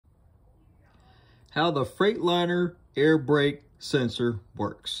how the Freightliner air brake sensor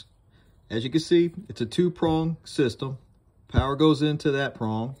works. As you can see, it's a two-prong system. Power goes into that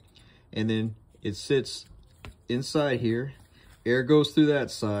prong, and then it sits inside here. Air goes through that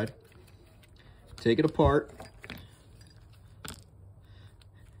side. Take it apart,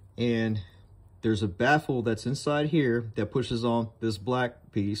 and there's a baffle that's inside here that pushes on this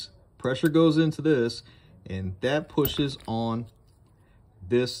black piece. Pressure goes into this, and that pushes on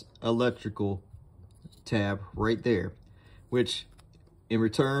this electrical tab right there, which in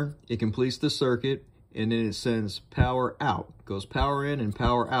return, it completes the circuit, and then it sends power out. Goes power in and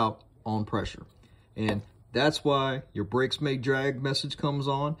power out on pressure. And that's why your brakes may drag message comes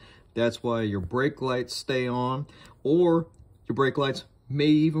on. That's why your brake lights stay on, or your brake lights may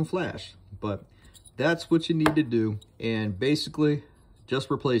even flash. But that's what you need to do, and basically just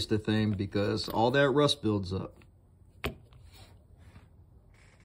replace the thing because all that rust builds up.